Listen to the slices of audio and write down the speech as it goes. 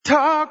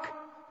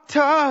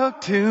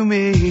Talk to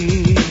me.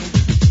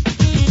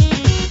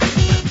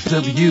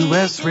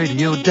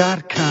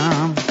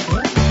 WSRadio.com.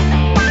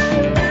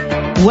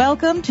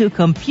 Welcome to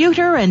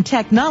Computer and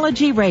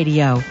Technology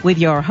Radio with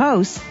your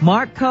hosts,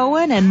 Mark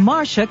Cohen and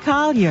Marcia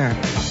Collier.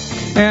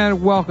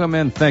 And welcome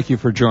and thank you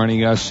for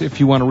joining us. If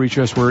you want to reach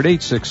us, we're at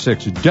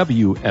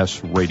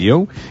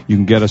 866-WS-Radio. You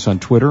can get us on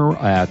Twitter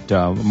at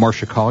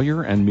Marcia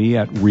Collier and me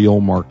at Real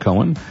Mark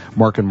Cohen.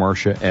 Mark and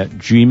Marcia at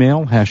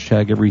Gmail,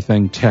 hashtag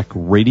Everything Tech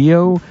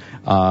Radio.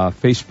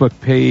 Facebook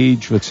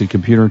page, let's see,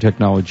 Computer and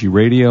Technology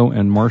Radio.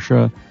 And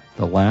Marcia,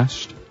 the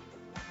last?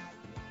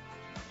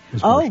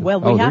 Oh,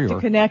 well, we have to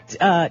connect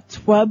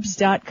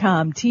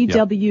twubs.com,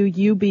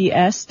 TWUBS.com.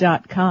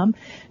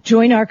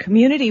 Join our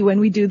community when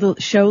we do the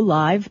show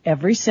live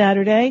every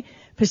Saturday,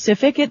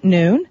 Pacific at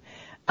noon.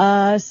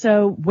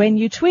 So when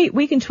you tweet,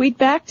 we can tweet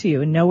back to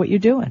you and know what you're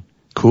doing.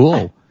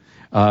 Cool.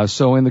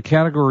 So in the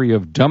category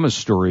of dumbest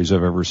stories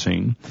I've ever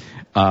seen,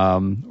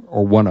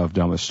 or one of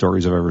dumbest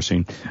stories I've ever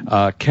seen,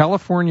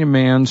 California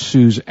man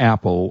sues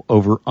Apple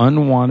over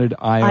unwanted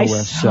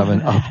iOS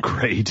 7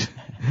 upgrade.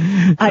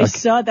 I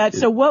saw that.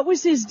 So what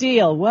was his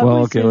deal?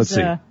 Let's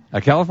see. A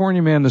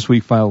California man this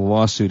week filed a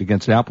lawsuit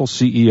against Apple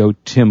CEO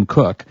Tim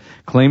Cook,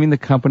 claiming the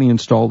company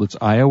installed its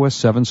iOS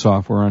 7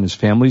 software on his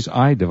family's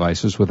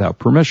iDevices without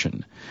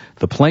permission.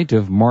 The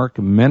plaintiff, Mark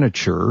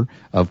Menachur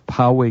of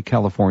Poway,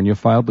 California,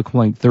 filed the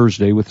complaint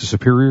Thursday with the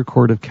Superior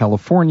Court of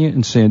California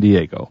in San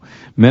Diego.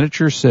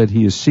 Menachur said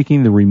he is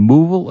seeking the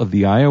removal of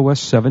the iOS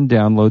 7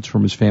 downloads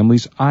from his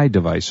family's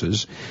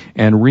iDevices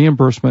and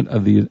reimbursement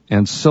of the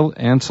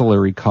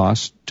ancillary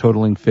costs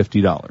totaling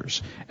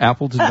 $50.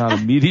 Apple did not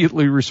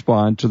immediately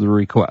respond to the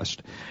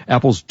request. I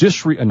have to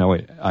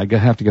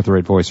get the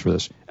right voice for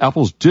this.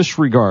 Apple's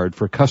disregard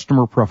for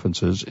customer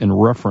preferences in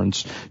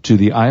reference to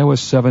the iOS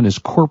 7 is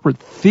corporate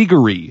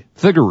thuggery.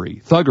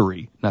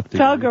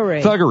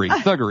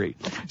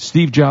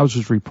 Steve Jobs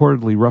was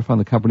reportedly rough on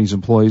the company's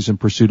employees in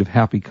pursuit of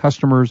happy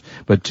customers,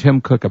 but Tim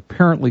Cook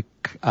apparently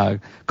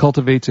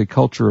cultivates a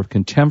culture of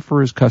contempt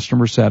for his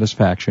customer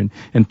satisfaction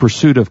in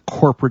pursuit of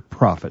corporate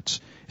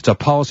profits. It's a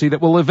policy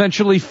that will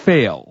eventually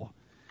fail.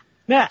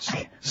 Yeah.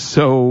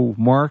 So,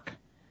 Mark,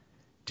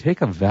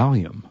 take a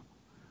Valium.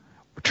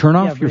 Turn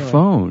off your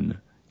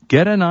phone.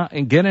 Get an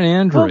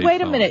Android Well,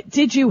 wait a minute.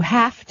 Did you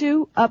have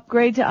to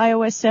upgrade to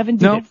iOS 7?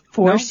 Did it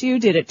force you?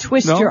 Did it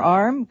twist your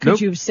arm? Could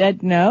you have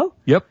said no?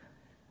 Yep.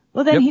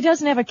 Well, then he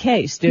doesn't have a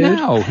case, dude.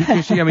 No.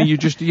 You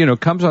just,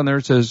 comes on there,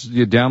 it says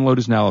your download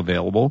is now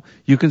available.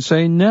 You can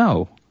say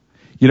no.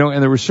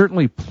 And there was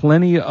certainly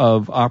plenty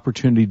of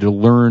opportunity to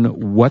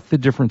learn what the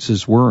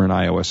differences were in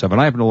iOS 7.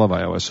 I happen to love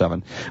iOS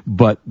 7,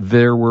 but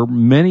there were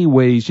many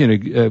ways,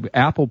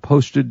 Apple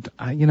posted,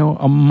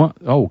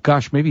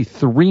 maybe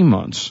 3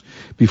 months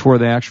before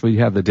they actually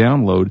had the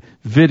download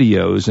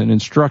videos and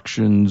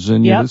instructions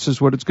and this is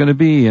what it's going to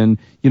be. And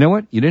you know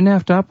what? You didn't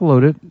have to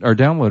upload it or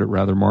download it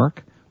rather,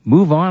 Mark.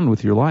 Move on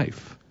with your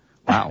life.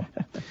 Wow.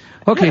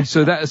 Okay.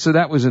 So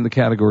that was in the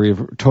category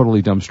of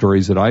totally dumb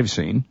stories that I've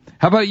seen.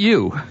 How about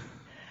you?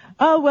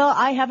 Oh, well,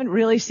 I haven't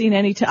really seen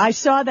any. I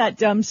saw that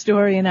dumb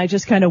story and I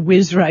just kind of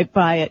whizzed right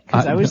by it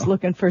because I was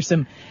looking for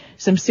some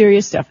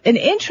serious stuff. An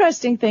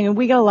interesting thing, and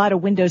we got a lot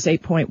of Windows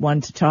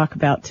 8.1 to talk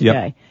about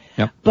today.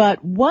 Yep.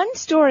 But one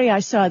story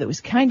I saw that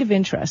was kind of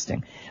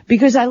interesting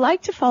because I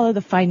like to follow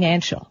the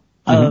financial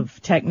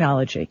of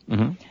technology.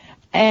 Mm-hmm.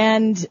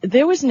 And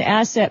there was an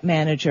asset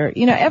manager.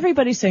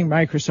 Everybody's saying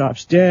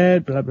Microsoft's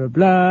dead, blah, blah,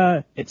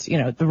 blah. It's,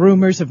 the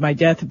rumors of my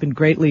death have been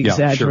greatly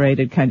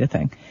exaggerated kind of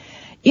thing.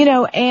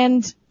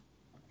 And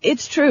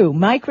it's true.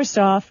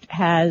 Microsoft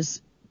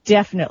has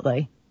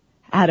definitely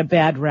had a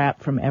bad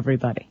rap from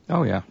everybody.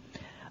 Oh, yeah.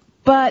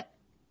 But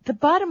the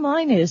bottom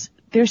line is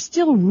they're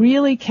still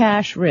really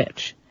cash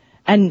rich.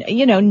 And,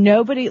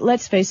 nobody,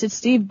 let's face it,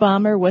 Steve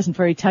Ballmer wasn't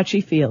very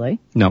touchy-feely.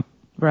 No.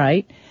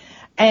 Right?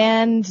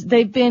 And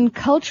they've been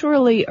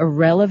culturally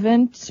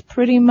irrelevant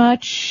pretty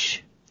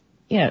much,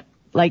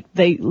 like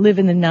they live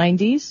in the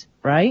 90s,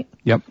 right?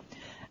 Yep.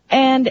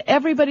 And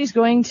everybody's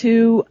going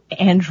to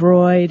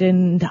Android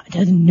and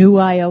the new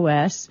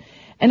iOS.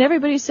 And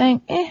everybody's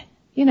saying,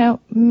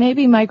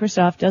 maybe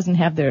Microsoft doesn't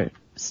have their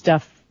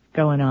stuff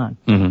going on.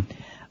 Mm-hmm.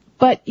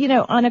 But,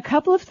 on a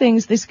couple of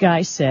things this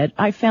guy said,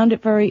 I found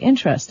it very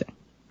interesting.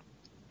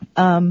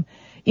 The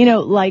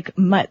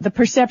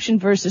perception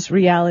versus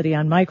reality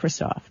on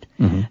Microsoft.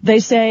 Mm-hmm. They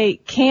say,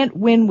 can't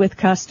win with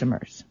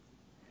customers.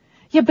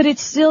 Yeah, but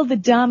it's still the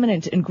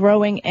dominant and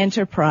growing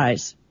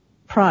enterprise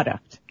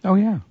product. Oh,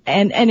 yeah.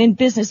 And in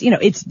business,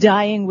 it's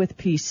dying with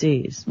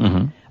PCs.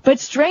 Mm-hmm. But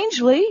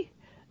strangely,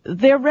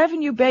 their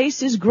revenue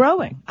base is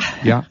growing.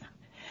 Yeah.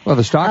 Well,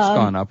 the stock's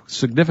gone up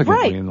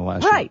significantly in the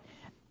last year. Right.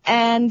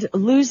 And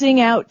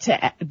losing out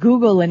to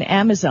Google and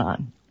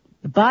Amazon.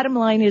 The bottom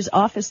line is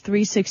Office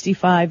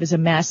 365 is a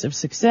massive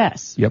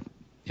success. Yep.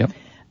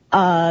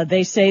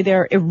 They say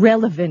they're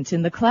irrelevant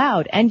in the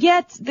cloud, and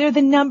yet they're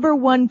the number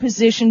one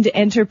positioned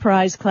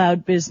enterprise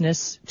cloud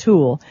business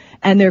tool,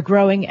 and they're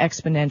growing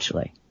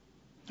exponentially.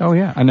 Oh,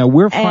 yeah. I know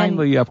we're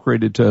finally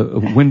upgraded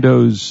to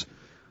Windows.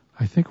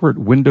 I think we're at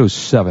Windows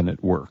 7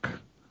 at work.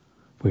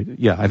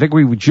 I think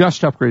we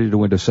just upgraded to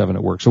Windows 7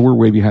 at work, so we're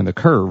way behind the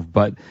curve,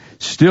 but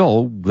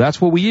still,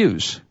 that's what we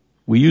use.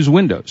 We use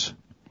Windows.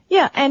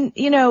 Yeah, and,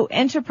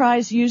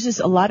 enterprise uses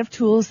a lot of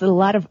tools that a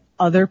lot of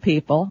other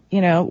people,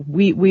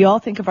 we all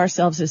think of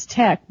ourselves as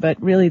tech,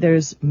 but really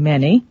there's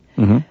many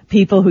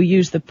people who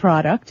use the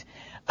product.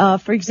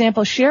 For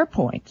example,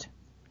 SharePoint.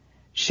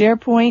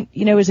 SharePoint,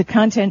 is a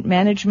content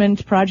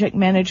management, project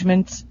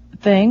management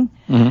thing,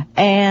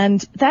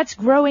 and that's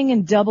growing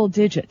in double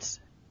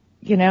digits.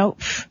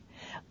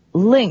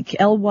 Lync,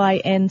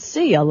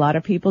 L-Y-N-C, a lot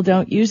of people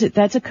don't use it.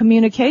 That's a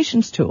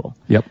communications tool.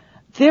 Yep.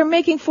 They're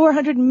making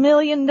 $400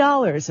 million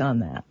on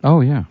that. Oh,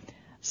 yeah.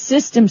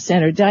 System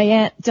Center,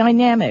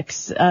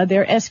 Dynamics,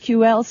 their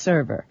SQL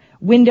server,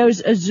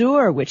 Windows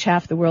Azure, which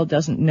half the world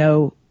doesn't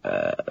know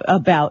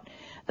about.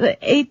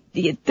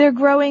 They're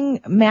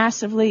growing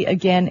massively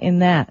again in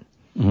that.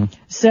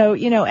 So,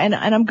 and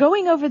I'm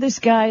going over this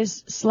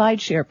guy's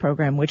SlideShare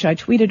program, which I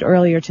tweeted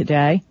earlier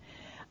today.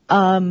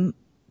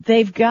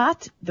 They've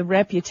got the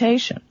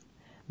reputation.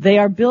 They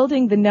are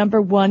building the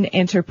 #1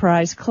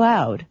 enterprise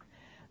cloud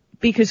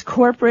because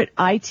corporate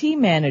IT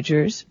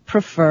managers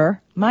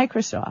prefer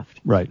Microsoft.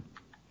 Right.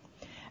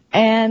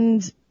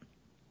 And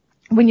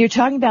when you're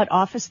talking about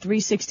Office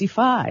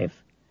 365,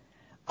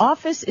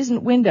 Office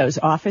isn't Windows.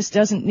 Office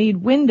doesn't need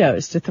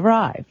Windows to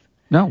thrive.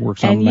 No, it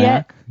works on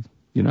Mac,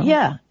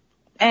 Yeah.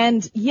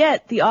 And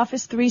yet the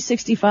Office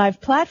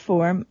 365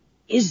 platform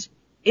is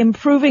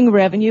improving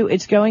revenue.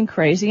 It's going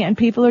crazy and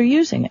people are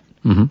using it.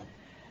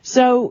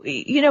 So,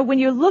 when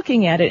you're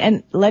looking at it,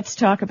 and let's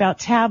talk about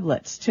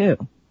tablets too.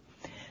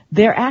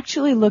 They're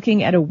actually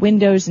looking at a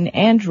Windows and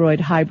Android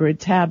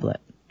hybrid tablet.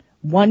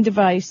 One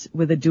device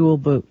with a dual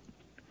boot.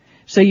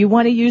 So you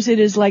want to use it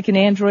as like an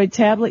Android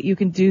tablet, you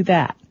can do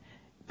that.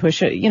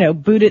 Push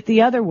it, boot it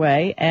the other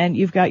way, and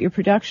you've got your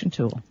production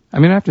tool. I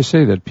mean, I have to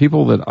say that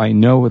people that I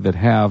know that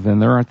have, and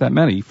there aren't that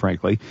many,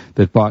 frankly,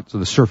 that bought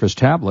the Surface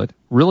tablet,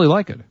 really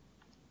like it.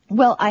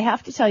 Well, I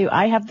have to tell you,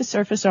 I have the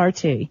Surface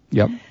RT.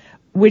 Yep.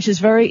 Which is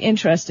very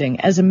interesting.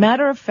 As a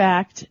matter of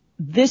fact,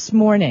 this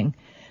morning,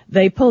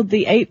 they pulled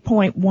the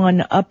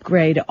 8.1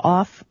 upgrade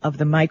off of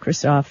the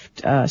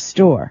Microsoft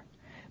store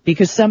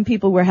because some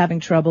people were having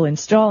trouble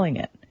installing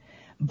it.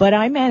 But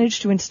I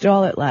managed to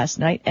install it last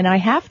night, and I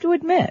have to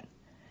admit,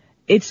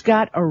 it's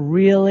got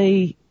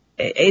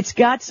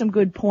some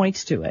good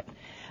points to it.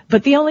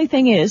 But the only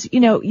thing is,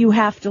 you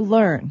have to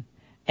learn.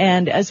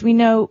 And as we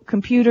know,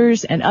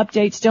 computers and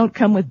updates don't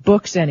come with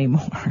books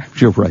anymore.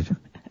 You're right.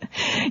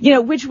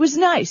 Which was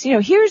nice.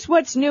 Here's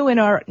what's new in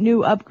our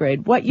new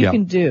upgrade, what you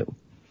can do.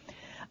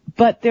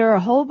 But there are a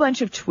whole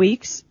bunch of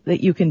tweaks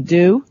that you can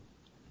do.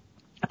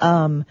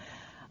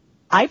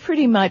 I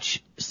pretty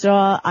much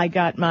I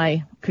got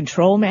my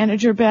control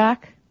manager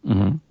back.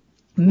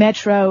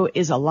 Metro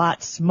is a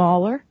lot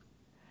smaller.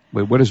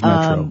 Wait, what is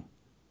Metro?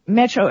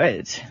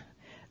 Metro,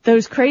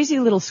 those crazy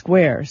little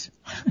squares.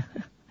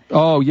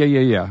 Oh,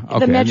 yeah.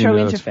 Okay. The Metro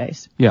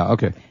interface. Yeah,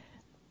 okay.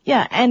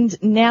 Yeah, and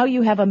now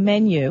you have a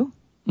menu.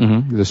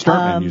 The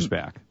start menu's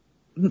back.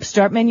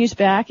 Start menu's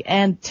back,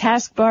 and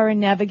taskbar and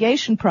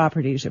navigation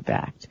properties are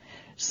back.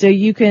 So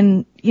you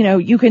can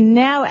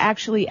now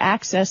actually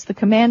access the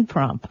command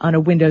prompt on a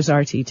Windows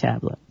RT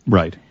tablet.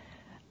 Right.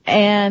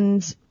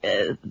 And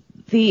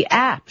the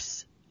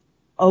apps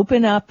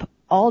open up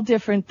all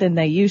different than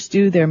they used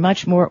to. They're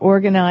much more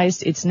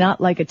organized. It's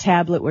not like a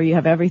tablet where you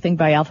have everything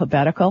by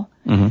alphabetical.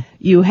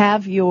 You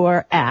have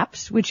your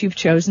apps, which you've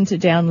chosen to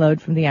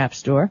download from the App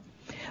Store.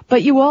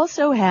 But you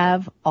also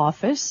have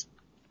Office,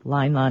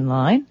 line,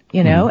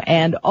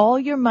 and all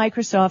your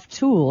Microsoft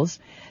tools,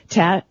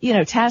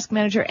 Task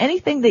Manager,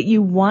 anything that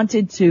you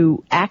wanted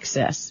to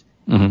access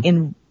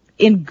in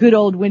good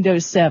old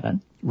Windows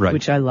 7,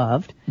 which I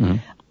loved,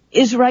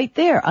 is right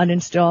there.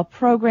 Uninstall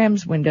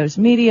programs, Windows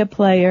Media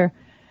Player,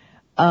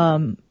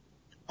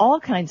 all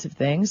kinds of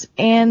things.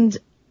 And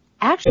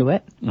actually,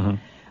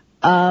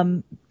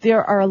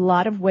 there are a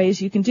lot of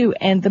ways you can do.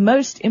 And the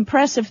most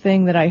impressive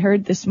thing that I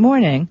heard this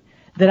morning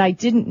that I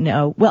didn't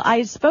know, well, I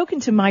had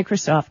spoken to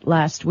Microsoft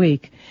last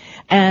week,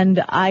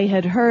 and I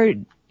had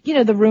heard,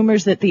 the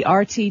rumors that the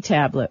RT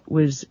tablet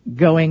was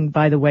going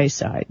by the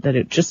wayside,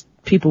 that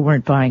people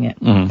weren't buying it.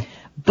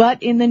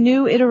 But in the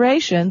new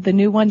iteration, the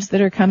new ones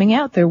that are coming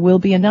out, there will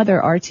be another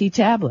RT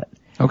tablet.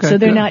 Okay. So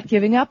they're not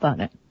giving up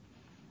on it.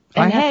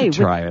 And I have to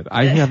try it.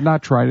 I have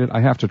not tried it.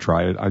 I have to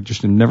try it. I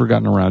just have never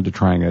gotten around to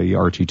trying a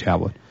RT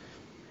tablet.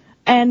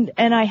 And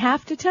I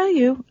have to tell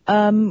you,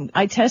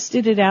 I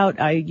tested it out.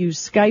 I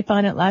used Skype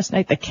on it last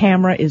night. The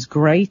camera is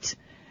great.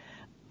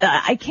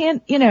 I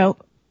can't, it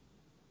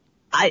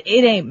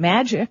ain't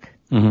magic.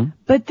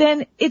 But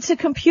then it's a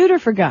computer,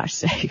 for gosh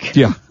sake.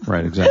 Yeah,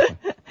 right, exactly.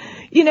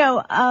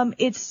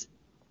 It's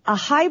a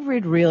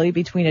hybrid really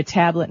between a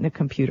tablet and a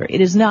computer.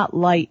 It is not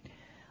light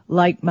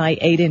like my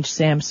 8-inch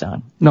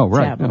Samsung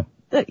tablet.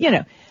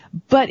 No.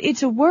 But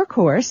it's a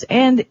workhorse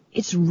and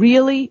it's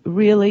really,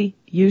 really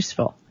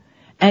useful.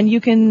 And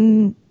you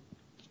can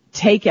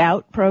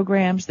take-out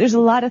programs. There's a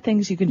lot of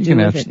things you can do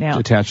with it now.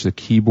 Attach the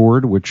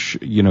keyboard, which,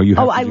 you know, you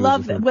have to I do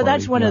love that. Well,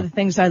 that's one of the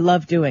things I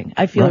love doing.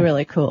 I feel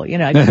really cool. You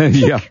know, I go,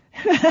 yeah.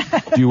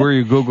 Do you wear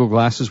your Google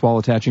glasses while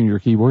attaching your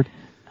keyboard?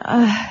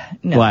 No.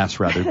 Glass,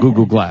 rather.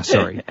 Google Glass,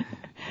 sorry.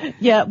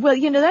 Yeah, well,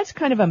 you know, that's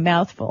kind of a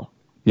mouthful.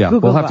 Yeah,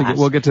 Google we'll have Glass.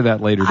 we'll get to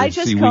that later. I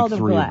just see called week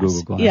them 3 Glass. of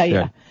Google Glass.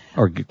 Yeah.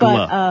 Or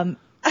Glow.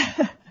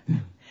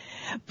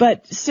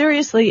 But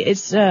seriously,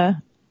 it's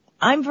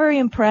I'm very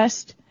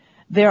impressed.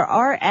 There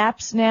are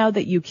apps now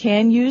that you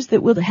can use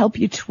that will help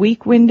you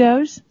tweak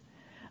Windows.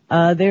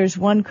 There's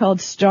one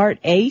called Start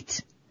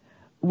 8,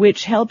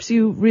 which helps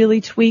you really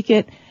tweak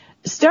it.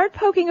 Start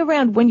poking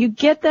around. When you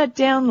get that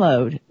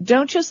download,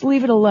 don't just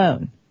leave it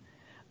alone.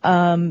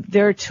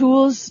 There are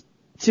tools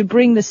to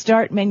bring the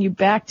Start menu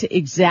back to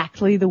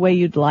exactly the way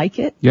you'd like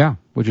it. Yeah,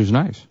 which is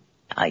nice.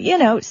 You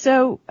know,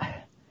 so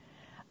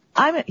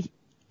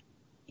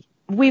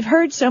we've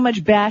heard so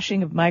much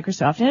bashing of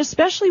Microsoft, and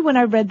especially when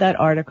I read that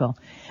article,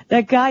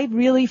 that guy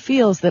really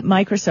feels that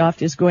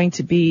Microsoft is going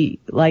to be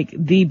like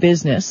the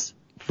business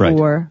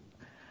for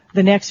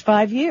the next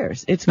 5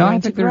 years. It's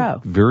going to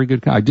grow. Very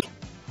good.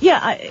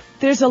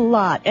 There's a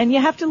lot, and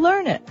you have to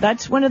learn it.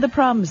 That's one of the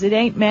problems. It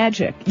ain't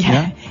magic.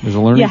 Yeah, there's a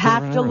learning. You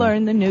have to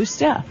learn the new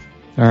stuff.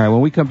 All right,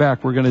 when we come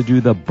back, we're going to do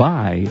the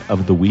buy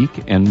of the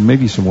week and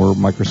maybe some more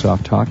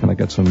Microsoft talk, and I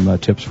got some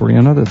tips for you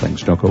on other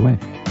things. Don't go away.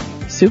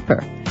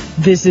 Super.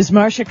 This is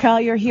Marcia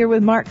Collier here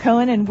with Mark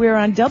Cohen, and we're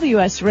on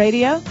WS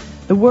Radio,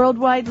 the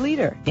worldwide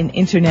leader in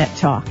Internet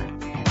talk.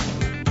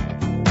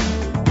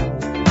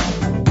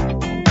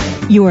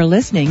 You are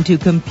listening to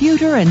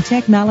Computer and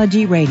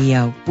Technology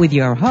Radio with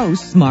your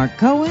hosts, Mark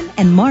Cohen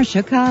and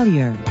Marcia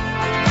Collier.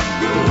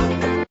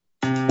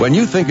 When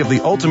you think of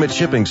the ultimate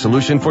shipping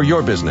solution for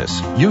your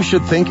business, you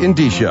should think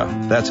Indicia.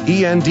 That's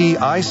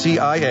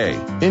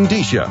E-N-D-I-C-I-A.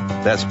 Indicia.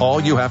 That's all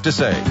you have to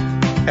say.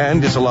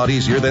 And it's a lot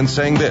easier than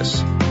saying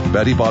this.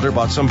 Betty Butter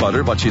bought some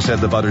butter, but she said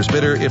the butter's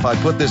bitter. If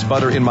I put this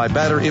butter in my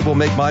batter, it will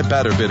make my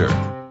batter bitter.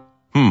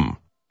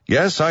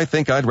 Yes, I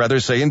think I'd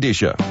rather say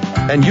Indicia.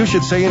 And you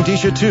should say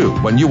Indicia too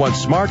when you want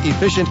smart,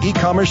 efficient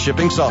e-commerce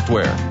shipping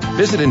software.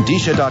 Visit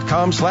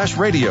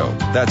Indicia.com/radio.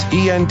 That's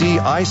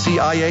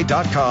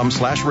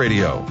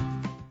ENDICIA.com/radio.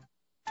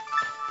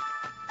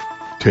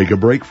 Take a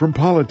break from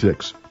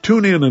politics.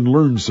 Tune in and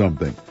learn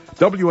something.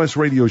 WS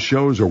Radio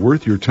shows are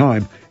worth your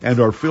time and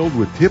are filled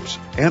with tips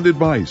and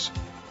advice.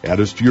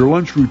 Add us to your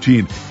lunch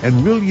routine,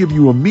 and we'll give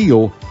you a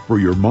meal for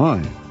your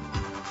mind.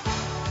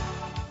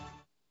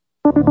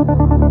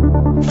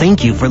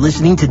 Thank you for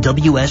listening to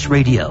WS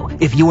Radio.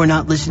 If you are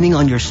not listening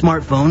on your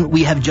smartphone,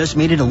 we have just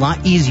made it a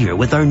lot easier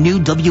with our new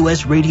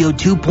WS Radio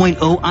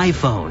 2.0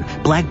 iPhone,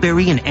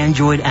 BlackBerry, and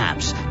Android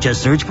apps.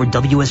 Just search for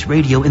WS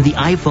Radio in the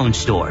iPhone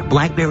Store,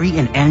 BlackBerry,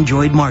 and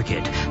Android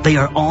market. They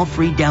are all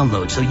free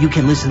downloads, so you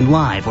can listen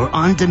live or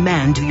on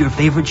demand to your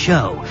favorite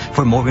show.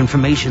 For more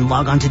information,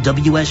 log on to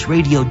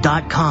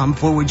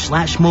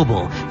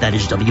WSRadio.com/mobile. That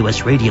is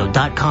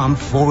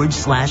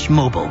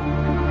WSRadio.com/mobile.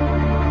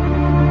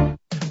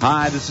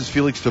 Hi, this is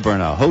Felix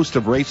Taberna, host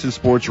of Race and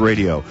Sports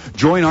Radio.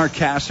 Join our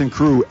cast and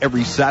crew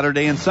every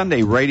Saturday and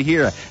Sunday right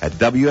here at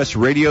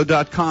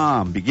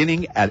WSRadio.com,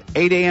 beginning at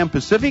 8 a.m.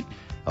 Pacific,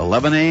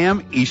 11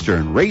 a.m.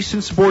 Eastern. Race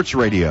and Sports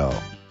Radio.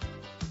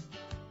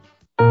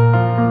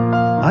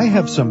 I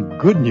have some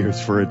good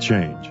news for a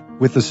change.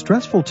 With the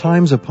stressful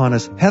times upon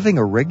us, having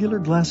a regular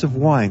glass of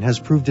wine has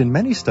proved in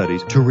many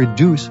studies to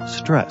reduce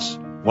stress.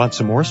 Want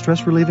some more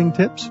stress-relieving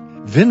tips?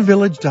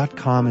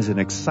 VinVillage.com is an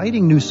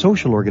exciting new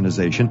social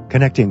organization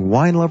connecting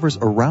wine lovers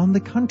around the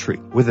country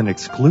with an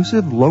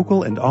exclusive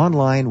local and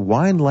online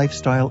wine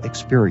lifestyle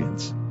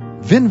experience.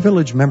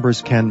 VinVillage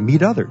members can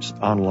meet others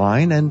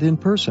online and in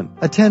person,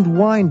 attend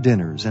wine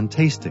dinners and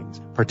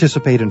tastings,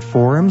 participate in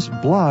forums,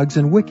 blogs,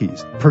 and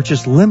wikis,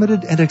 purchase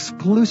limited and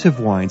exclusive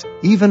wines,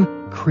 even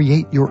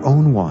create your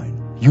own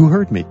wine. You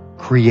heard me.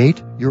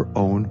 Create your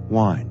own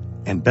wine.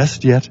 And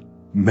best yet,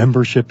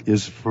 membership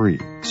is free.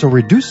 So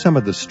reduce some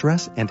of the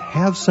stress and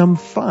have some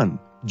fun.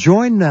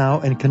 Join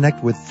now and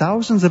connect with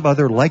thousands of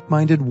other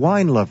like-minded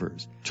wine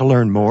lovers. To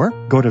learn more,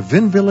 go to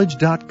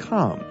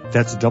vinvillage.com.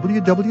 That's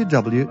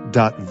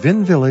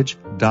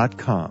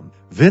www.vinvillage.com.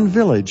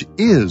 VinVillage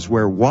is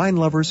where wine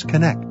lovers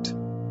connect.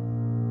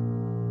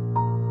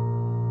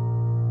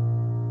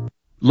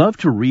 Love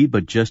to read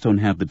but just don't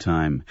have the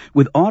time?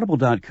 With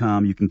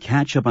Audible.com, you can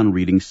catch up on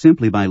reading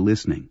simply by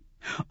listening.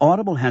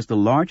 Audible has the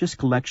largest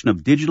collection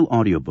of digital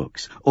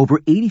audiobooks,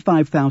 over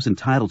 85,000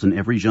 titles in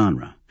every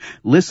genre.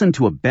 Listen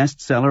to a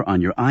bestseller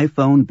on your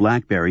iPhone,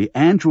 BlackBerry,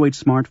 Android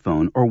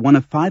smartphone, or one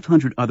of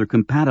 500 other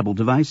compatible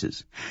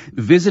devices.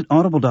 Visit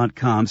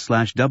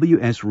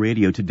audible.com/WS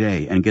Radio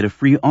today and get a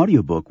free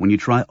audiobook when you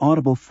try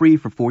Audible free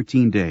for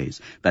 14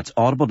 days. That's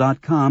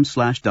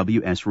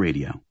audible.com/WS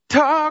Radio.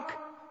 Talk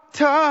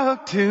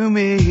to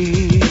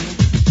me.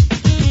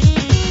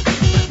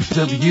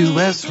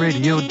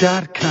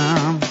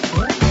 WSRadio.com.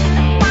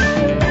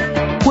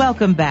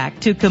 Welcome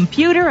back to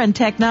Computer and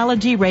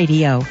Technology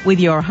Radio with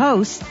your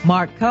hosts,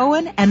 Mark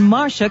Cohen and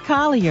Marcia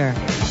Collier.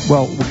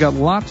 Well, we've got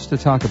lots to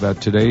talk about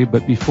today,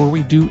 but before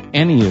we do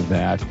any of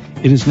that,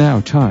 it is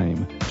now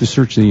time to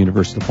search the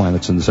universe, the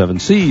planets, and the seven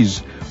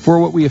seas for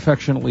what we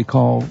affectionately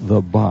call the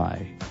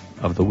Buy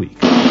of the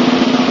Week.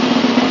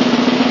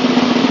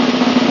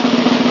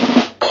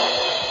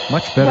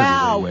 Much better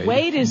wow, today, Wade.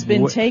 Wade has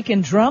been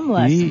taking drum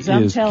lessons, He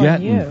I'm is telling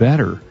getting you.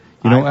 better.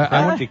 You know,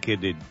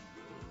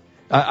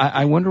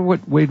 I wonder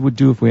what Wade would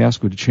do if we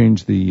asked him to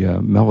change the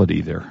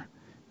melody there.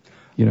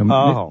 You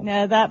know,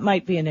 No, that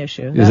might be an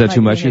issue. Is that too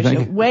much, you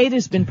think? Wade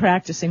has been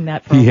practicing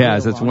that for He a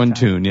has. That's long one time.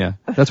 tune, yeah.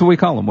 That's what we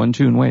call him, one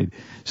tune Wade.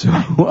 So,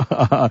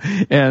 now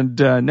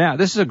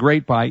this is a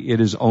great buy. It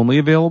is only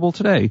available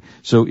today.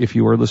 So if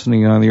you are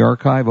listening on the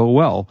archive, oh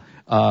well.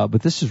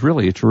 But this is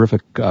really a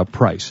terrific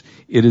price.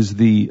 It is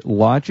the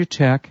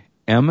Logitech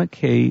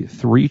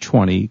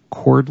MK320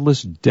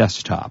 cordless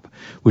desktop,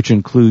 which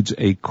includes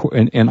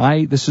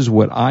this is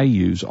what I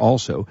use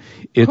also.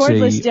 It's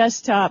cordless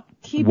desktop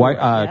keyboard.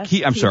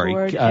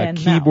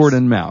 Keyboard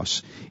and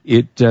mouse.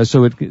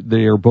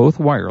 They are both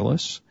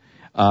wireless.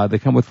 They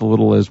come with a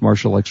little, as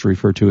Marcia likes to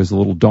refer to as a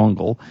little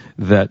dongle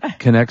that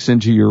connects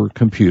into your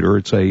computer.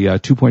 It's a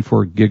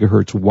 2.4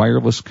 gigahertz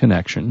wireless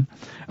connection.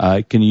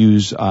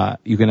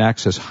 You can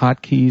access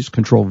hotkeys,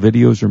 control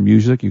videos or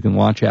music. You can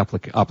launch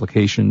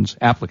applications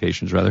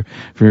from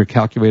your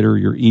calculator,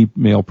 your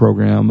email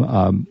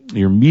program,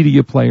 your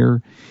media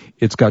player.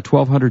 It's got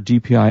 1200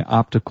 DPI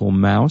optical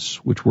mouse,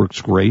 which works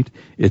great.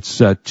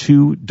 It's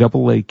two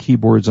AA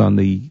keyboards on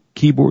the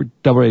keyboard,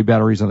 AA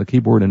batteries on the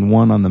keyboard and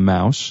one on the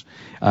mouse.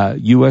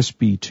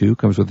 USB 2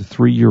 comes with a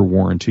 3-year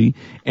warranty.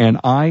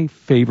 And I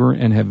favor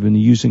and have been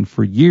using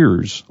for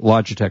years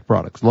Logitech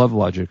products. Love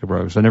Logitech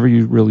products. I never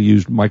really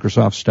used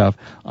Microsoft stuff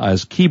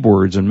as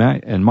keyboards and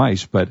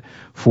mice, but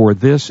for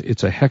this,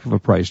 it's a heck of a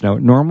price. Now,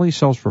 it normally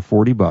sells for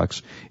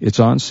 $40. It's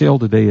on sale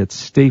today at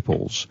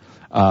Staples.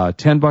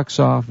 $10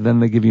 off, then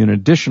they give you an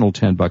additional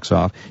 $10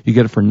 off. You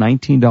get it for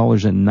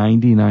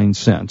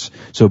 $19.99.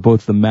 So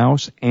both the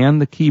mouse and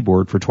the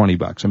keyboard for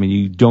 $20. I mean,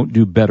 you don't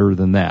do better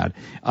than that.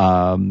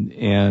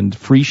 And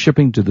free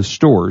shipping to the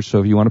stores.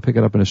 So if you want to pick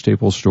it up in a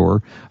Staples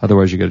store,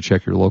 otherwise you got to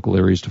check your local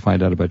areas to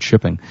find out about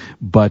shipping.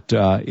 But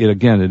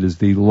it is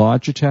the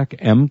Logitech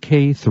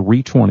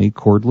MK320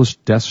 cordless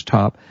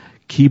desktop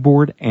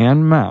keyboard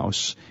and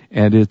mouse,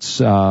 and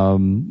it's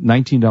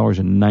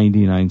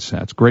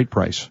 $19.99. Great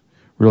price.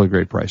 Really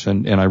great price.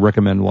 And I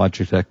recommend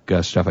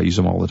Logitech stuff. I use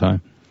them all the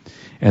time.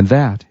 And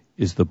that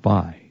is the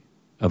buy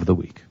of the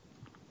week.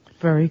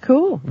 Very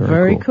cool.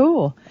 Very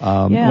cool.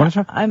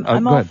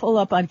 I'm all full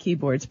up on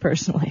keyboards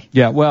personally.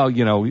 Yeah, well,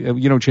 you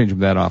don't change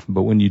them that often,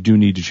 but when you do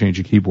need to change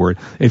a keyboard,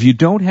 if you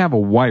don't have a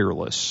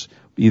wireless,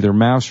 either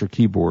mouse or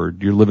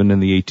keyboard, you're living in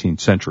the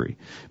 18th century.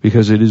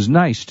 Because it is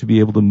nice to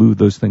be able to move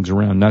those things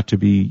around, not to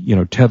be,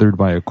 tethered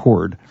by a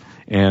cord.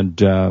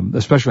 And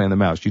especially on the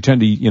mouse, you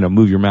tend to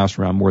move your mouse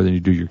around more than you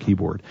do your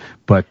keyboard.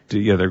 But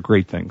they're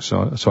great things.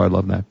 So I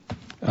love that.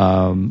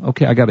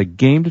 Okay, I got a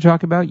game to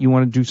talk about. You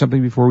want to do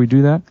something before we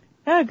do that?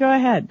 Yeah, go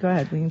ahead.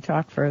 We can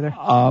talk further.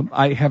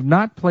 I have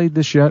not played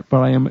this yet, but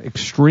I am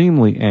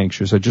extremely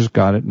anxious. I just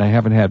got it and I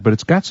haven't had, but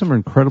it's got some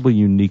incredibly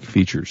unique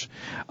features.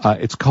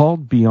 It's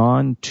called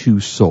Beyond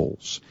Two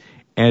Souls,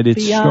 and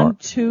it's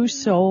Beyond Two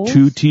Souls.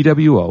 2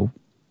 TWO.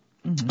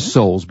 Mm-hmm.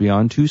 Souls,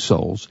 Beyond Two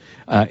Souls,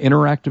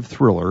 interactive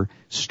thriller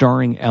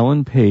starring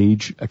Ellen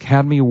Page,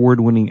 Academy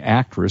Award-winning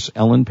actress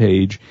Ellen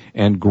Page,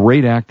 and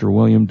great actor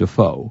William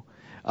Dafoe.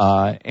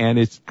 And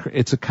it's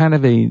a kind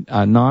of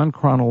a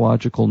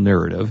non-chronological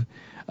narrative.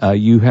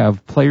 You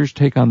have players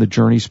take on the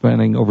journey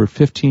spanning over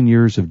 15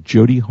 years of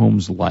Jodie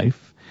Holmes'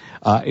 life.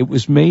 It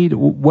was made,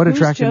 Who's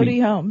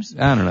Jodie Holmes?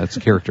 I don't know, it's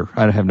a character.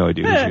 I have no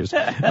idea who she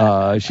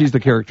is. She's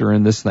the character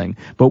in this thing.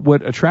 But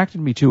what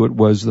attracted me to it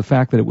was the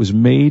fact that it was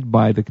made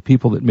by the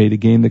people that made a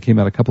game that came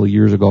out a couple of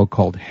years ago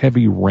called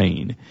Heavy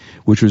Rain,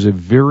 which was a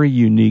very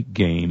unique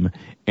game.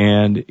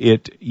 And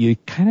you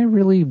kind of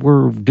really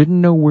didn't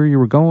know where you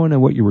were going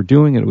and what you were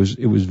doing. And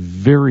it was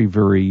very,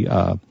 very,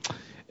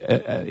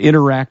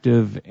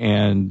 interactive,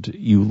 and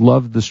you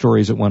loved the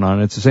stories that went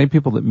on. It's the same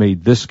people that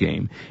made this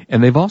game,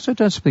 and they've also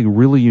done something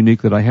really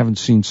unique that I haven't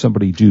seen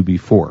somebody do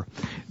before.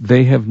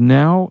 They have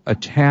now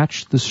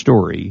attached the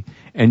story,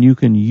 and you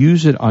can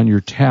use it on your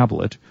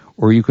tablet,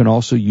 or you can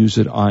also use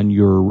it on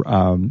your,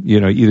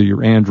 either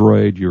your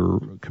Android,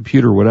 your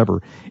computer,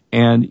 whatever.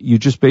 And you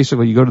just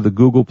basically, you go to the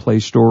Google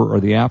Play Store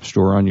or the App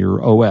Store on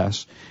your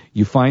OS,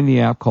 you find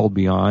the app called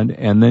Beyond,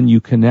 and then you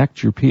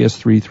connect your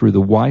PS3 through the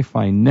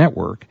Wi-Fi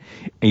network,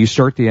 and you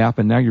start the app,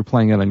 and now you're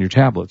playing it on your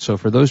tablet. So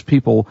for those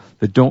people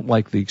that don't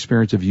like the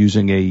experience of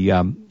using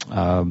a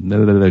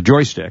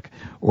joystick,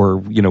 or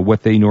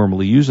what they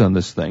normally use on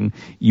this thing,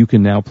 you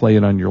can now play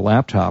it on your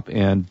laptop.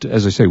 And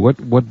as I say,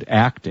 what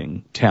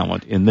acting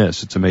talent in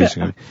this? It's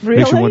amazing.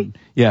 Really?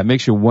 It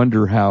makes you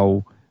wonder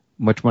how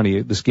much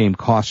money this game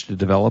costs to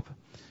develop,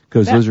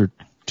 because those are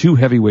two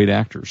heavyweight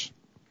actors.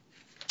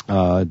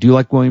 Do you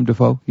like William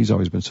Dafoe? He's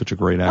always been such a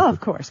great actor. Oh, of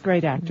course.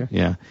 Great actor.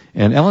 Yeah.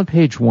 And Ellen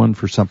Page won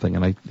for something,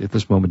 and I, at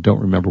this moment,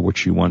 don't remember what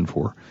she won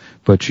for.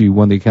 But she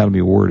won the Academy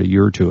Award a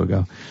year or two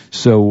ago.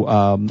 So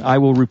I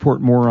will report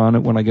more on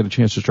it when I get a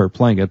chance to start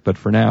playing it. But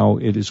for now,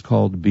 it is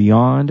called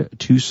Beyond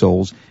Two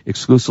Souls,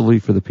 exclusively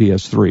for the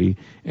PS3.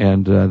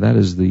 And that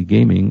is the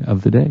gaming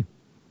of the day.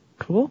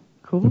 Cool.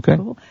 Okay.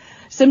 Cool.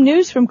 Some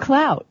news from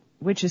Klout,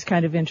 which is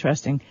kind of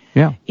interesting.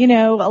 Yeah. You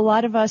know, a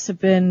lot of us have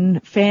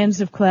been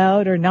fans of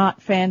Klout or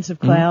not fans of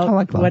Klout, I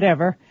like Klout.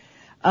 whatever.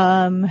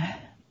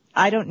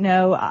 I don't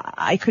know.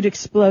 I could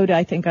explode,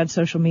 I think, on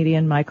social media,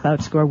 and my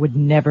Klout score would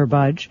never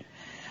budge.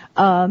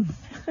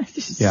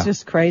 It's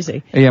just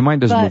crazy. Yeah, mine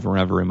doesn't move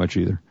around very much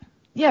either.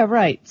 Yeah,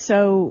 right.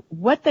 So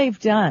what they've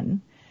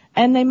done,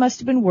 and they must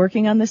have been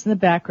working on this in the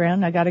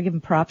background. I got to give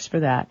them props for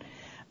that.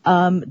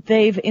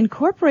 They've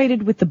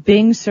incorporated with the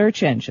Bing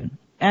search engine.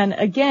 And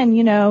again,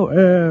 you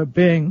know,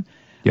 Bing.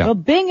 Yeah. Well,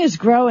 Bing has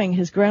grown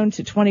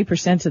to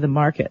 20% of the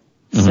market.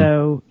 Mm-hmm.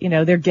 So, you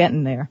know, they're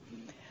getting there.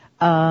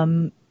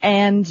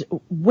 And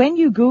when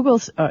you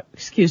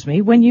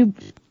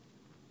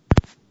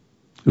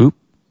Oop,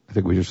 I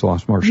think we just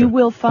lost Marcia. you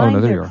will find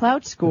there their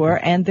Klout score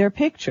and their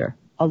picture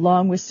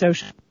along with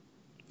social.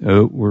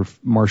 Oh,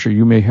 Marcia,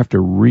 you may have to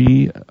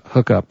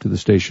re-hook up to the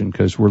station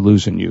because we're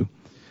losing you.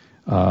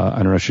 I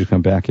don't know if she's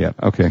come back yet.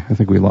 Okay, I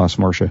think we lost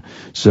Marcia.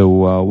 So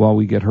while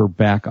we get her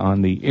back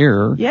on the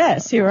air.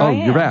 Yes, here I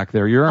am. Oh, you're back.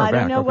 There you are. I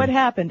don't know what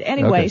happened.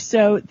 Anyway,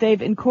 So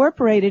they've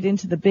incorporated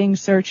into the Bing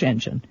search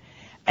engine.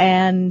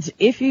 And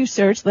if you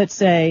search, let's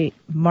say,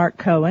 Mark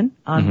Cohen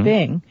on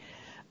Bing,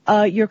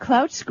 your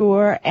Klout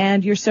score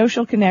and your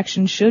social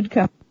connection should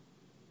come.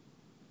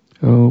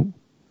 Oh,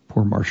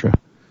 poor Marcia.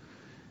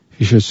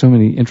 She has so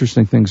many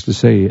interesting things to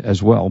say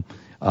as well.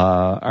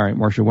 All right,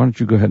 Marcia, why don't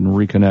you go ahead and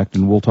reconnect,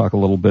 and we'll talk a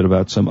little bit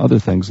about some other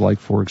things, like,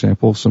 for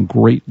example, some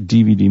great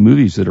DVD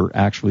movies that are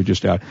actually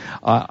just out.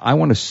 I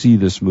want to see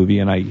this movie,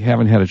 and I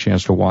haven't had a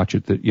chance to watch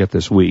it yet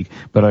this week,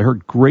 but I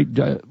heard great...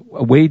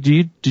 Wade,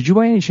 did you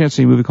by any chance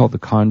see a movie called The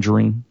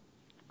Conjuring?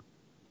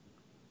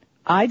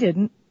 I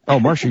didn't. Oh,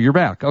 Marcia, you're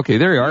back. Okay,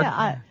 there you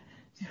are.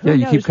 Yeah,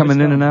 you keep coming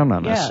in and out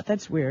on us. Yeah,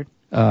 that's weird.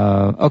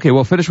 Okay,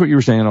 well, finish what you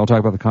were saying, and I'll talk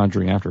about The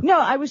Conjuring after. No,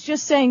 I was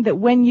just saying that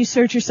when you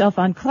search yourself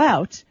on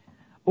Klout,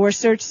 or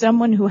search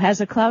someone who has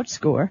a Klout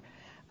score,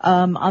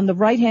 on the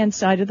right-hand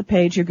side of the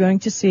page, you're going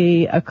to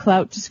see a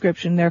Klout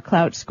description, their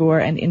Klout score,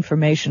 and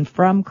information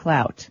from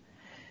Klout.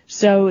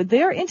 So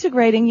they're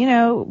integrating, you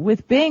know,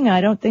 with Bing.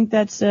 I don't think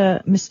that's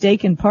a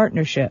mistaken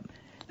partnership.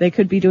 They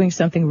could be doing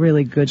something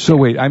really good. So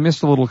wait, I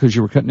missed a little because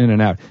you were cutting in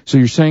and out. So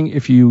you're saying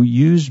if you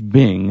use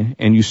Bing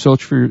and you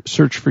search for yourself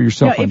on Bing...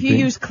 No, if you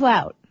use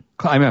Klout.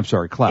 I'm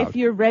sorry, Klout. If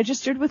you're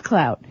registered with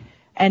Klout,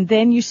 and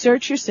then you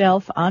search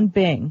yourself on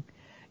Bing,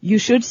 you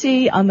should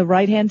see on the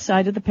right-hand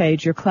side of the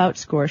page your Klout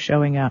score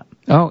showing up.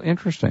 Oh,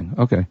 interesting.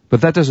 Okay.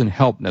 But that doesn't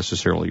help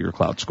necessarily your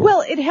Klout score.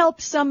 Well, it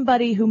helps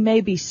somebody who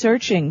may be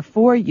searching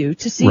for you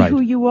to see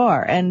who you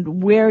are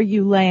and where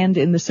you land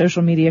in the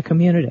social media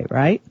community,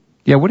 right?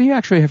 Yeah, what do you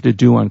actually have to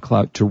do on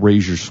Klout to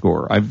raise your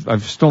score?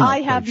 I've still not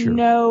I have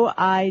no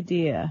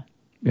idea.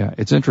 Yeah,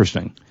 it's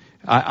interesting.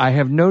 I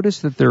have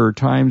noticed that there are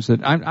times that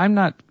I'm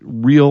not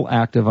real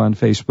active on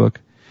Facebook.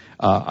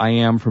 I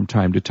am from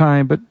time to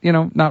time, but, you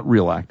know, not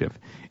real active.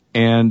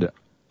 And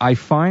I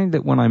find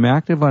that when I'm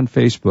active on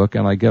Facebook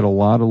and I get a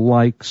lot of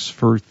likes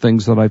for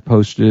things that I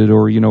posted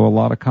or, you know, a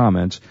lot of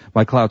comments,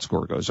 my Klout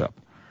score goes up.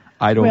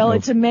 I don't know. Well,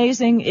 it's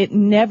amazing. It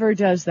never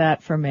does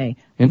that for me.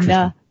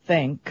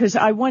 Nothing. Because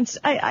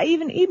I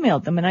even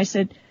emailed them and I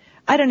said,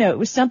 I don't know, it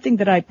was something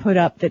that I put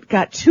up that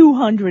got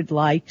 200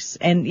 likes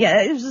and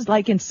yeah, it was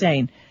like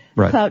insane.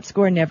 Right. Klout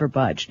score never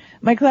budged.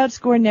 My Klout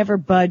score never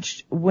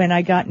budged when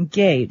I got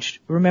engaged.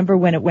 Remember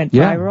when it went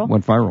viral? Yeah,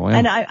 went viral, yeah.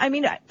 And I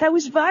mean, that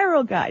was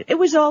viral, guys. It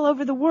was all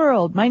over the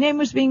world. My name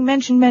was being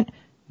mentioned, meant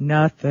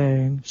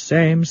nothing.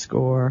 Same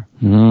score.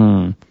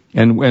 And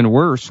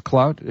worse,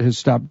 Klout has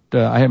stopped,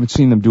 I haven't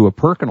seen them do a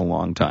perk in a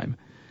long time.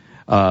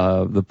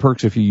 The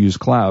perks, if you use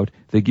Klout,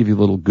 they give you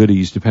little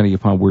goodies depending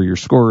upon where your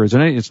score is.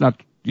 And it's not,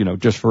 you know,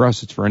 just for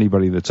us, it's for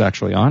anybody that's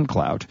actually on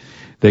Klout.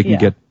 They can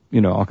get, you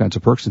know, all kinds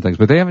of perks and things.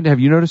 But have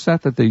you noticed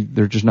that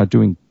they're just not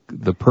doing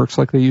the perks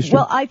like they used to?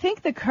 Well, I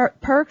think the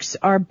perks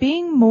are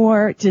being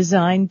more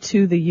designed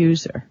to the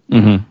user.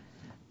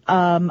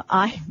 Mm-hmm.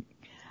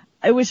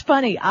 It was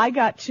funny. I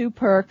got 2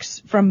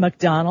 perks from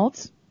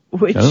McDonald's,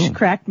 which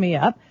cracked me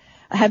up.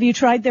 Have you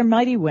tried their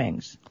Mighty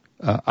Wings?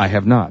 I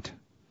have not.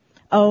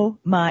 Oh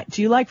my,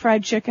 do you like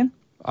fried chicken?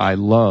 I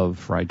love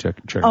fried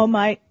chicken. Oh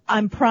my,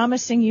 I'm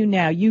promising you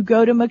now, you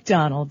go to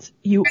McDonald's,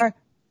 you are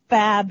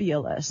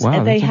fabulous. Wow,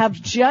 and they have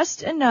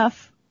just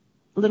enough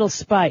little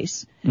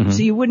spice,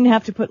 so you wouldn't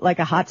have to put like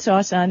a hot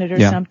sauce on it or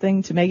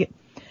something to make it.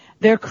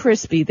 They're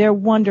crispy, they're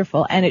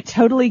wonderful, and it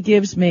totally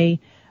gives me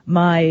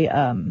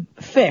my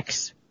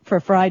fix for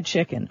fried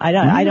chicken. I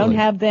don't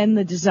have then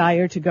the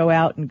desire to go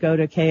out and go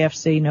to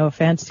KFC, no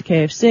offense to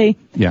KFC.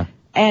 Yeah.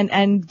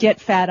 And get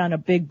fat on a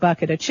big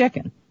bucket of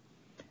chicken.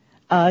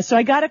 So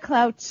I got a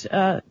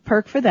Klout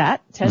perk for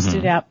that.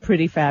 Tested it out,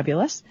 pretty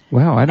fabulous.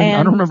 Wow, I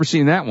don't remember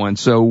seeing that one.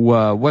 So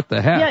what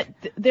the heck?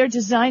 Yeah, they're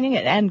designing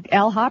it, and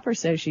Al Hopper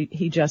says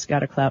he just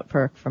got a Klout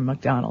perk from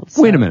McDonald's.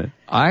 Wait a minute.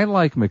 I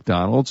like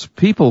McDonald's.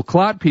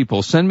 Klout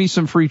people, send me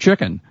some free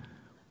chicken.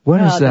 What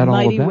is that all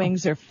about? The Mighty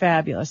Wings are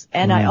fabulous.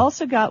 And I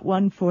also got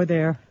one for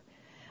their,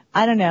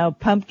 I don't know,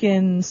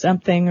 pumpkin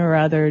something or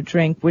other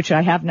drink, which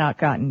I have not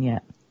gotten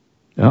yet.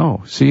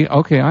 Oh, see,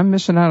 okay, I'm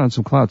missing out on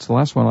some Klouts. The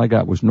last one I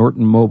got was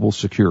Norton Mobile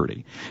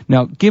Security.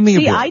 Now, give me a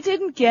break. See, I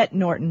didn't get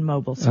Norton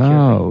Mobile Security.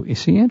 Oh, you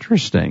see,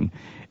 interesting.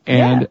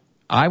 And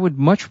I would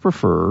much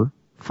prefer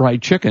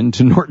fried chicken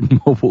to Norton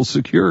Mobile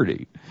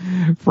Security,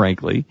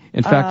 frankly.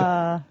 In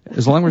fact,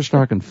 as long as we're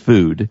talking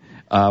food,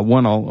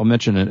 one, I'll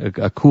mention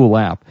a cool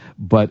app,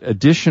 but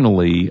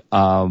additionally,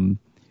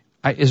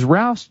 is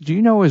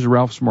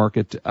Ralph's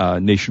Market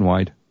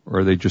nationwide?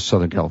 Or are they just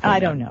Southern California? I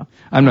don't know.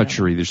 I'm not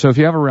sure either. So if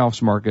you have a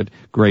Ralph's Market,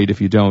 great. If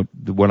you don't,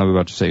 what I'm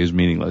about to say is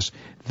meaningless.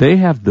 They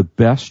have the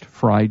best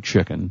fried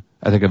chicken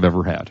I think I've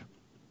ever had.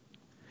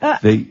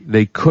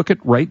 They cook it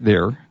right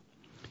there.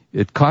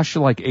 It costs you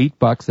like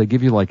 $8. They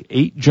give you like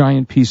 8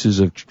 giant pieces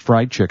of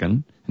fried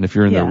chicken. And if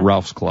you're in the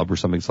Ralph's Club or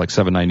something, it's like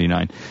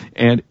 $7.99.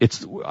 And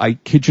I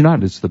kid you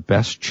not, it's the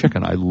best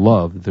chicken. I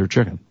love their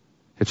chicken.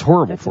 It's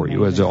horrible for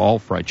you, as all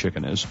fried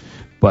chicken is.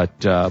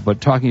 But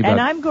talking about... And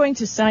I'm going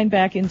to sign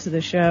back into the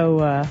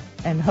show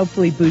and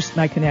hopefully boost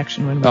my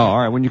connection when all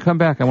right. When you come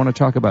back, I want to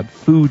talk about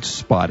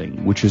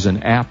FoodSpotting, which is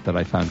an app that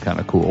I found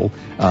kind of cool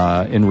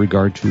in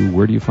regard to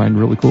where do you find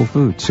really cool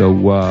food. So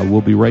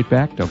we'll be right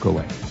back. Don't go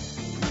away.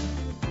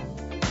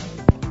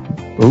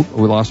 Oh,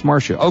 we lost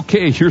Marcia.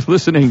 Okay, you're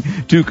listening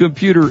to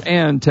Computer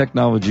and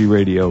Technology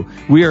Radio.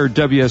 We are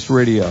WS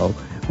Radio.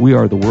 We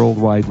are the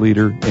worldwide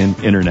leader in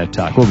Internet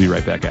talk. We'll be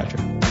right back at you.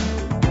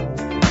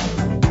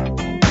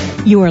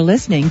 You are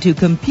listening to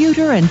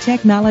Computer and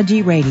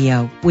Technology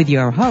Radio with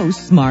your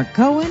hosts, Mark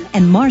Cohen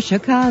and Marcia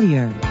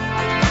Collier.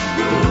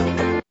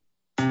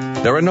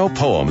 There are no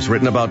poems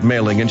written about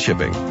mailing and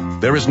shipping.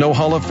 There is no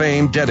Hall of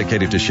Fame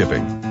dedicated to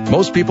shipping.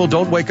 Most people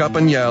don't wake up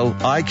and yell,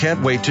 "I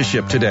can't wait to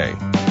ship today."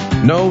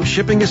 No,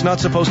 shipping is not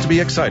supposed to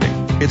be exciting.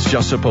 It's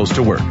just supposed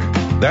to work.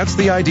 That's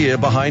the idea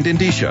behind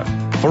Indicia.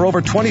 For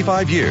over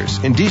 25 years,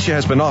 Indicia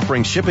has been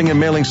offering shipping and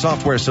mailing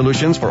software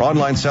solutions for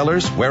online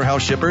sellers,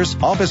 warehouse shippers,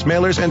 office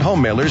mailers, and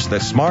home mailers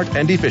that's smart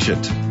and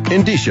efficient.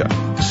 Indicia.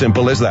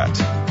 Simple as that.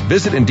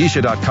 Visit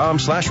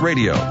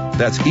Indicia.com/radio.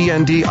 That's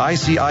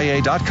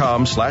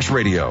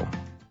ENDICIA.com/radio.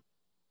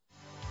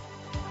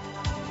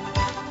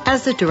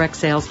 As a direct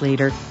sales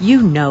leader,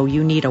 you know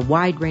you need a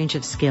wide range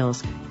of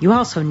skills. You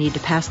also need to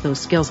pass those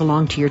skills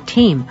along to your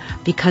team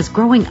because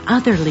growing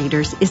other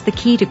leaders is the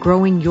key to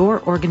growing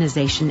your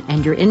organization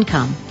and your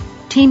income.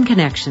 Team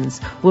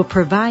Connections will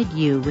provide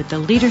you with the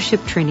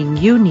leadership training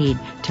you need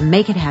to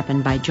make it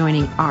happen by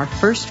joining our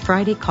first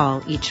Friday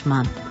call each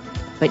month.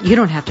 But you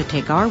don't have to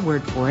take our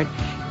word for it.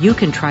 You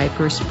can try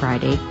First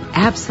Friday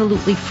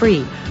absolutely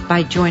free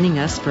by joining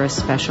us for a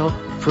special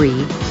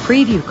free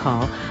preview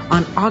call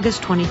on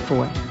August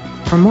 24th.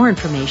 For more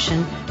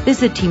information,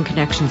 visit Team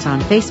Connections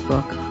on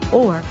Facebook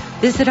or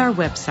visit our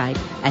website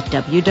at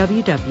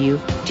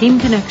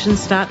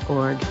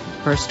www.teamconnections.org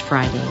First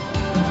Friday.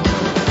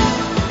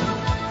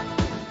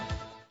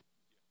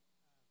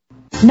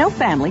 No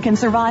family can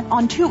survive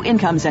on 2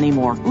 incomes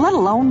anymore, let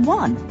alone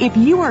 1. If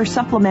you are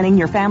supplementing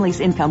your family's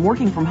income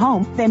working from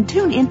home, then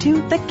tune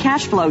into The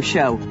Cash Flow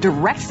Show,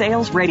 Direct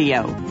Sales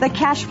Radio. The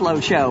Cash Flow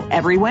Show,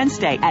 every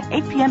Wednesday at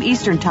 8 p.m.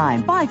 Eastern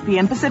Time, 5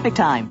 p.m. Pacific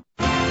Time.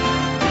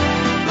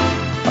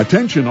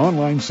 Attention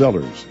online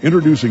sellers,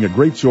 introducing a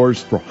great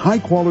source for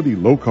high-quality,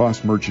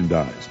 low-cost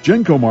merchandise.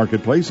 Genco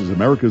Marketplace is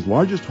America's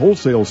largest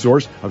wholesale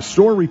source of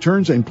store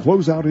returns and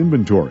closeout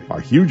inventory.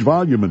 Our huge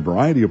volume and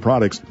variety of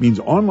products means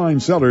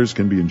online sellers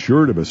can be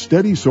ensured of a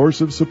steady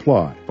source of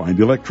supply. Find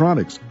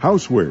electronics,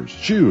 housewares,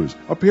 shoes,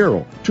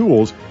 apparel,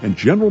 tools, and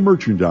general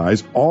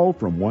merchandise all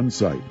from one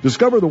site.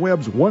 Discover the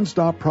web's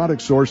one-stop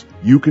product source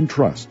you can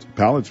trust.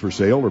 Pallets for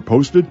sale are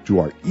posted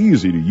to our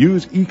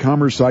easy-to-use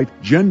e-commerce site,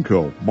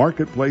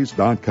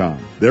 GencoMarketplace.com.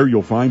 There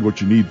you'll find what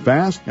you need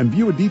fast and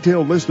view a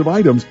detailed list of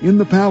items in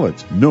the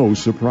pallets. No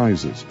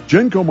surprises.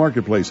 Genco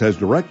Marketplace has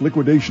direct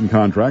liquidation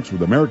contracts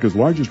with America's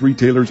largest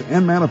retailers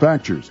and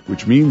manufacturers,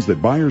 which means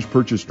that buyers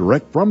purchase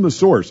direct from the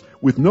source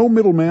with no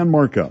middleman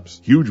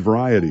markups. Huge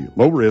variety,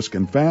 low risk,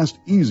 and fast,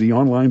 easy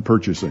online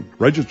purchasing.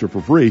 Register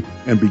for free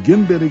and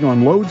begin bidding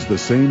on loads the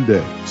same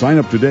day. Sign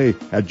up today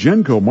at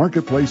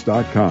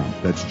GencoMarketplace.com.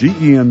 That's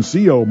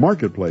GENCO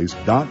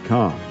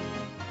Marketplace.com.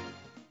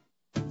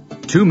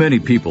 Too many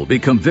people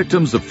become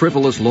victims of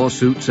frivolous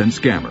lawsuits and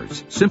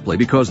scammers simply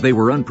because they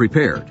were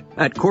unprepared.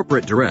 At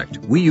Corporate Direct,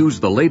 we use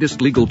the latest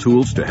legal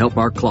tools to help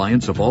our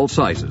clients of all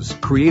sizes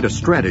create a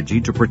strategy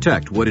to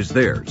protect what is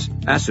theirs.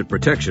 Asset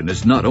protection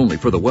is not only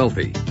for the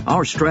wealthy.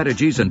 Our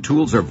strategies and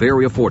tools are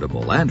very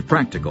affordable and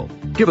practical.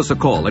 Give us a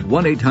call at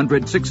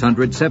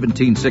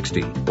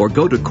 1-800-600-1760 or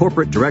go to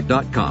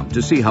corporatedirect.com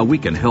to see how we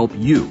can help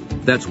you.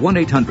 That's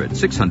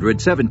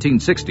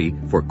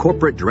 1-800-600-1760 for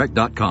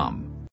corporatedirect.com.